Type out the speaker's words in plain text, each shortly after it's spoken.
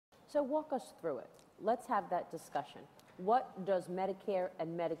So walk us through it. Let's have that discussion. What does Medicare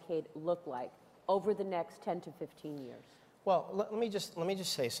and Medicaid look like over the next 10 to 15 years? Well, let me just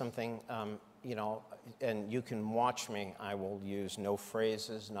say something, you know, and you can watch me. I will use no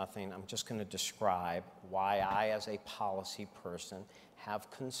phrases, nothing. I'm just going to describe why I, as a policy person, have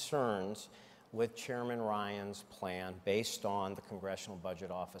concerns with Chairman Ryan's plan based on the Congressional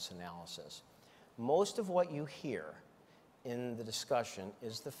Budget Office analysis. Most of what you hear in the discussion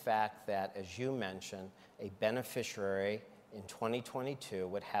is the fact that, as you mentioned, a beneficiary in 2022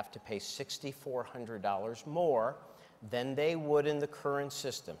 would have to pay $6,400 more than they would in the current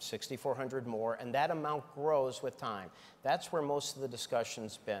system, $6,400 more, and that amount grows with time. That's where most of the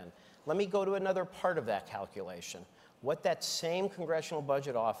discussion's been. Let me go to another part of that calculation. What that same Congressional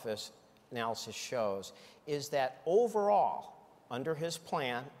Budget Office analysis shows is that overall, under his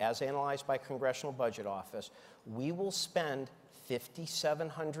plan, as analyzed by Congressional Budget Office, we will spend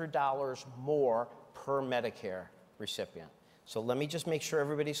 $5,700 more per Medicare recipient. So let me just make sure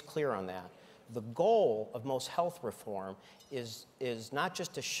everybody's clear on that. The goal of most health reform is not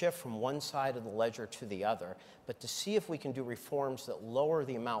just to shift from one side of the ledger to the other, but to see if we can do reforms that lower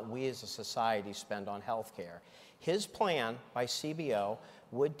the amount we as a society spend on health care. His plan by CBO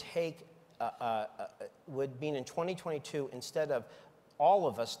would would mean in 2022, instead of all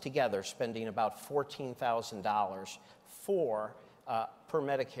of us together spending about $14,000 per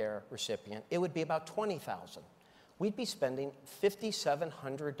Medicare recipient, it would be about $20,000. We'd be spending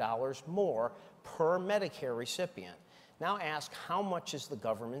 $5,700 more per Medicare recipient. Now ask, how much is the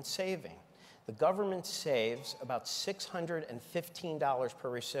government saving? The government saves about $615 per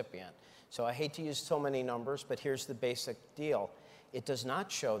recipient. So I hate to use so many numbers, but here's the basic deal. It does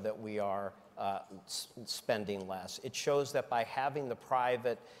not show that we are spending less. It shows that by having the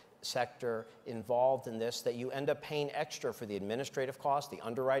private sector involved in this, that you end up paying extra for the administrative cost, the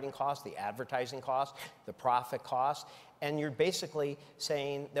underwriting cost, the advertising cost, the profit cost, and you're basically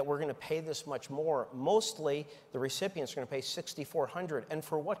saying that we're going to pay this much more. Mostly, the recipients are going to pay $6,400, and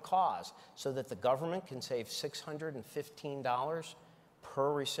for what cause? So that the government can save $615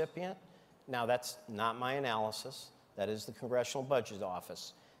 per recipient? Now, that's not my analysis. That is the Congressional Budget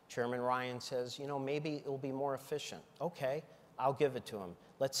Office. Chairman Ryan says, you know, maybe it'll be more efficient. Okay, I'll give it to him.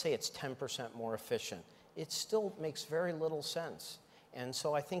 Let's say it's 10% more efficient. It still makes very little sense. And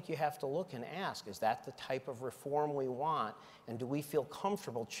so I think you have to look and ask, is that the type of reform we want? And do we feel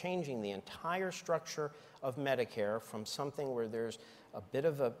comfortable changing the entire structure of Medicare from something where there's a bit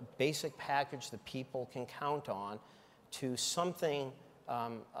of a basic package that people can count on to something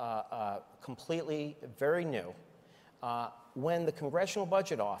completely very new? When the Congressional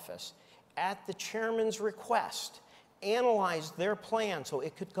Budget Office, at the chairman's request, analyzed their plan so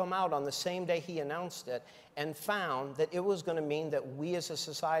it could come out on the same day he announced it, and found that it was going to mean that we as a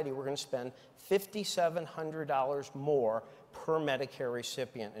society were going to spend $5,700 more per Medicare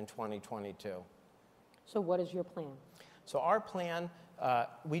recipient in 2022. So what is your plan? So our plan,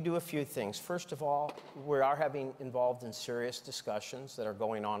 we do a few things. First of all, we are having involved in serious discussions that are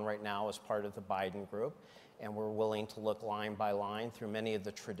going on right now as part of the Biden group, and we're willing to look line by line through many of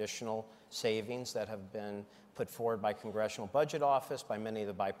the traditional savings that have been put forward by Congressional Budget Office, by many of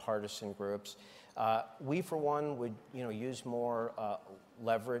the bipartisan groups. We, for one, would use more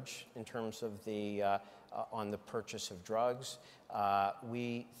leverage in terms of on the purchase of drugs.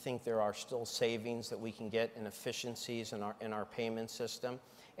 We think there are still savings that we can get in efficiencies in our payment system,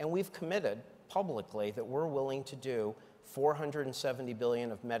 and we've committed publicly that we're willing to do $470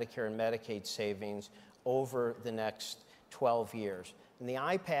 billion of Medicare and Medicaid savings over the next 12 years. And the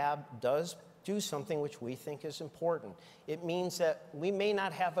IPAB does do something which we think is important. It means that we may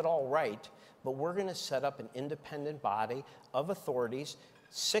not have it all right, but we're going to set up an independent body of authorities.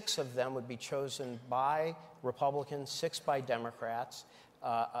 6 of them would be chosen by Republicans, 6 by Democrats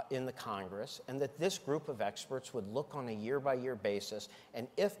in the Congress, and that this group of experts would look on a year-by-year basis, and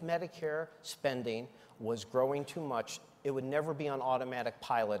if Medicare spending was growing too much, it would never be on automatic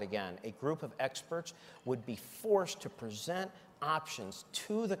pilot again. A group of experts would be forced to present options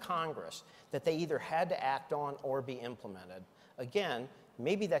to the Congress that they either had to act on or be implemented. Again,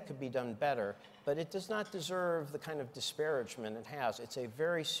 maybe that could be done better, but it does not deserve the kind of disparagement it has. It's a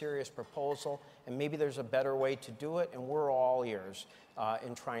very serious proposal, and maybe there's a better way to do it, and we're all ears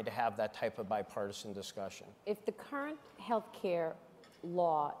in trying to have that type of bipartisan discussion. If the current health care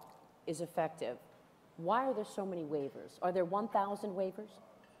law is effective, why are there so many waivers? Are there 1,000 waivers?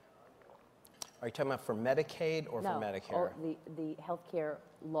 Are you talking about for Medicaid or for Medicare? Or the health care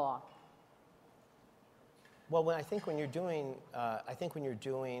law. Well, I think when you're doing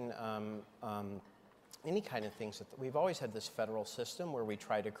any kind of things. We've always had this federal system where we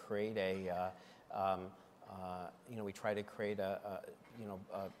try to create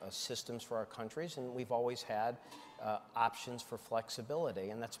systems for our countries, and we've always had options for flexibility,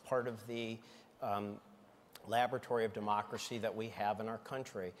 and that's part of the laboratory of democracy that we have in our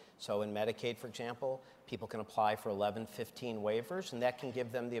country. So in Medicaid, for example, people can apply for 11, 15 waivers, and that can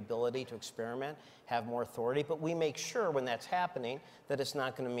give them the ability to experiment, have more authority, but we make sure when that's happening that it's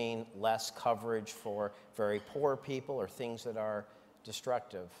not going to mean less coverage for very poor people or things that are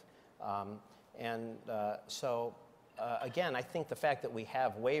destructive. Again, I think the fact that we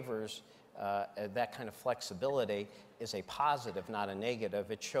have waivers, that kind of flexibility, is a positive, not a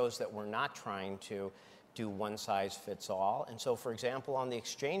negative. It shows that we're not trying to do one size fits all. And so, for example, on the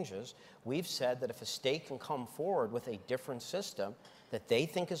exchanges, we've said that if a state can come forward with a different system that they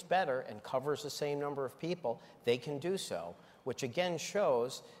think is better and covers the same number of people, they can do so, which again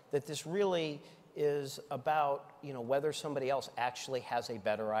shows that this really is about, whether somebody else actually has a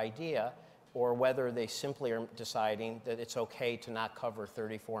better idea, or whether they simply are deciding that it's okay to not cover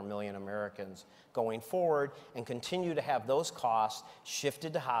 34 million Americans going forward and continue to have those costs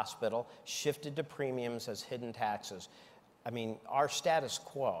shifted to hospital, shifted to premiums as hidden taxes. I mean, our status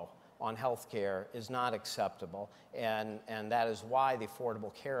quo on health care is not acceptable, and that is why the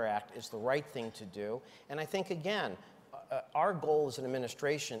Affordable Care Act is the right thing to do. And I think, again, our goal as an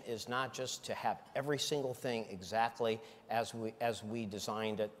administration is not just to have every single thing exactly as we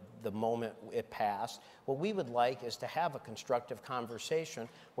designed it the moment it passed. What we would like is to have a constructive conversation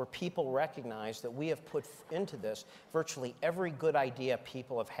where people recognize that we have put into this virtually every good idea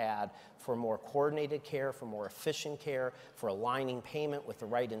people have had for more coordinated care, for more efficient care, for aligning payment with the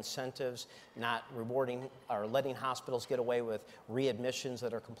right incentives, not rewarding or letting hospitals get away with readmissions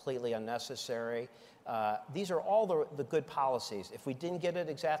that are completely unnecessary. These are all the good policies. If we didn't get it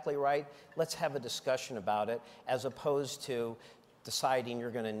exactly right, let's have a discussion about it, as opposed to deciding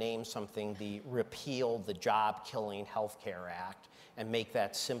you're going to name something repeal the job-killing Health Care Act and make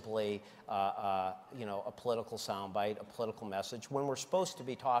that simply a political soundbite, a political message, when we're supposed to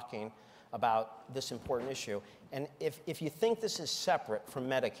be talking about this important issue. And if you think this is separate from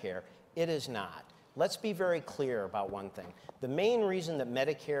Medicare, it is not. Let's be very clear about one thing. The main reason that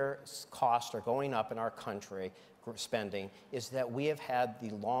Medicare's costs are going up in our country, spending, is that we have had the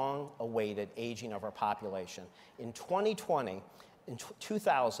long-awaited aging of our population. In 2020, in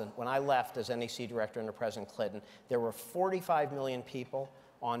 2000, when I left as NEC director under President Clinton, there were 45 million people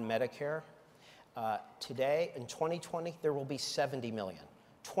on Medicare. Today, in 2020, there will be 70 million,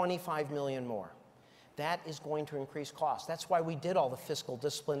 25 million more. That is going to increase costs. That's why we did all the fiscal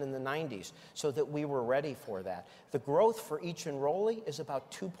discipline in the 90s, so that we were ready for that. The growth for each enrollee is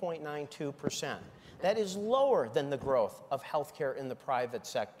about 2.92%. That is lower than the growth of healthcare in the private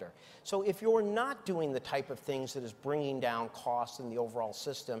sector. So if you're not doing the type of things that is bringing down costs in the overall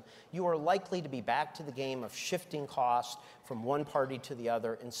system, you are likely to be back to the game of shifting costs from one party to the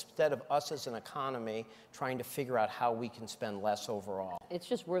other, instead of us as an economy trying to figure out how we can spend less overall. It's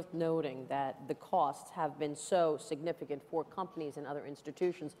just worth noting that the costs have been so significant for companies and other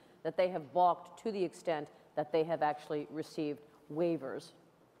institutions that they have balked to the extent that they have actually received waivers,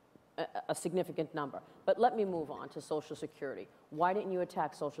 a significant number. But let me move on to Social Security. Why didn't you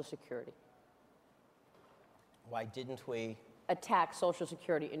attack Social Security? Why didn't we attack Social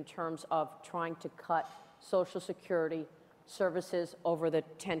Security in terms of trying to cut Social Security services over the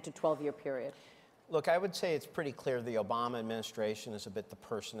 10 to 12-year period? Look, I would say it's pretty clear the Obama administration is a bit the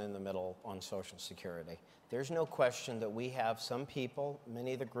person in the middle on Social Security. There's no question that we have some people,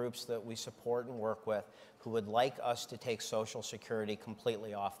 many of the groups that we support and work with, who would like us to take Social Security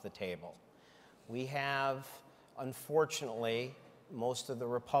completely off the table. We have, unfortunately, most of the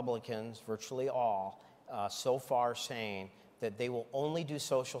Republicans, virtually all, so far saying that they will only do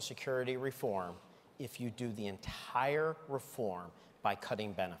Social Security reform if you do the entire reform by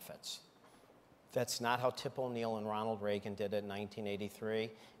cutting benefits. That's not how Tip O'Neill and Ronald Reagan did it in 1983,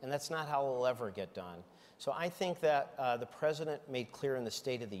 and that's not how it will ever get done. So I think that the president made clear in the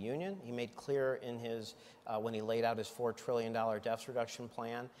State of the Union, he made clear in his, when he laid out his $4 trillion deficit reduction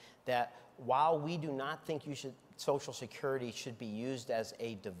plan, that while we do not think Social Security should be used as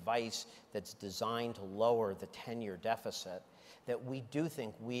a device that's designed to lower the 10-year deficit, that we do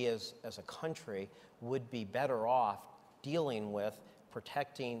think we as a country would be better off dealing with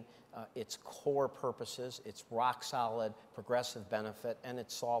protecting its core purposes, its rock-solid progressive benefit, and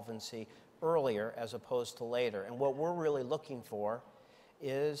its solvency earlier as opposed to later. And what we're really looking for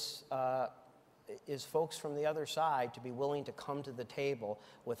is folks from the other side to be willing to come to the table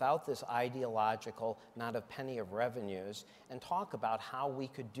without this ideological, not a penny of revenues, and talk about how we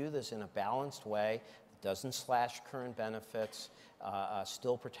could do this in a balanced way, doesn't slash current benefits,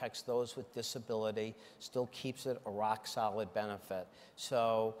 still protects those with disability, still keeps it a rock-solid benefit.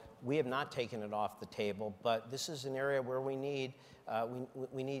 So we have not taken it off the table, but this is an area where we need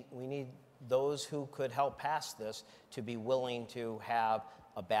those who could help pass this to be willing to have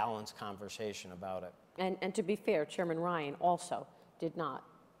a balanced conversation about it. And to be fair, Chairman Ryan also did not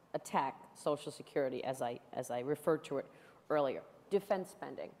attack Social Security as I referred to it earlier. Defense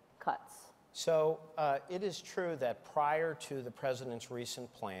spending cuts. So it is true that prior to the President's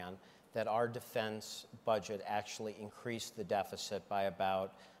recent plan, that our defense budget actually increased the deficit by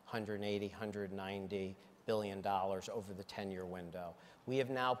about $180, $190 billion over the 10-year window. We have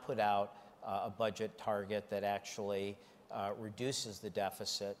now put out a budget target that actually reduces the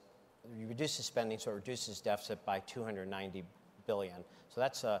deficit, reduces spending, so it reduces deficit by $290 billion. So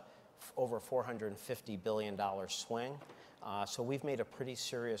that's a over $450 billion swing. So we've made a pretty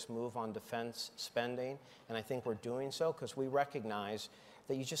serious move on defense spending, and I think we're doing so because we recognize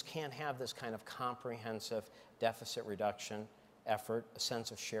that you just can't have this kind of comprehensive deficit reduction effort, a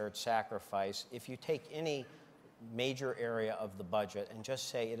sense of shared sacrifice, if you take any major area of the budget and just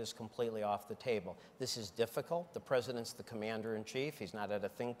say it is completely off the table. This is difficult. The President's the commander-in-chief. He's not at a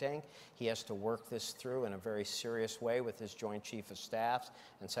think tank. He has to work this through in a very serious way with his Joint Chief of Staffs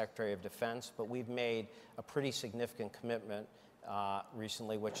and Secretary of Defense, but we've made a pretty significant commitment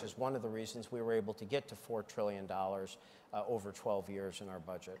recently, which is one of the reasons we were able to get to $4 trillion over 12 years in our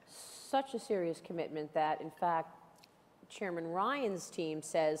budget. Such a serious commitment that, in fact, Chairman Ryan's team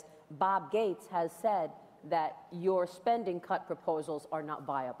says Bob Gates has said that your spending cut proposals are not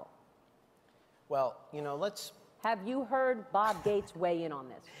viable. Well, you know, let's... Have you heard Bob Gates weigh in on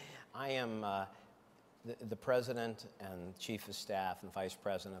this? I am, the President and Chief of Staff and Vice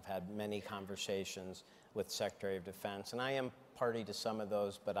President have had many conversations with Secretary of Defense, and I am party to some of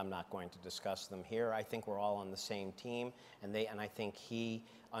those, but I'm not going to discuss them here. I think we're all on the same team, and I think he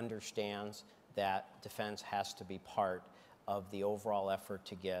understands that defense has to be part of the overall effort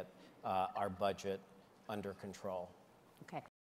to get our budget under control. Okay.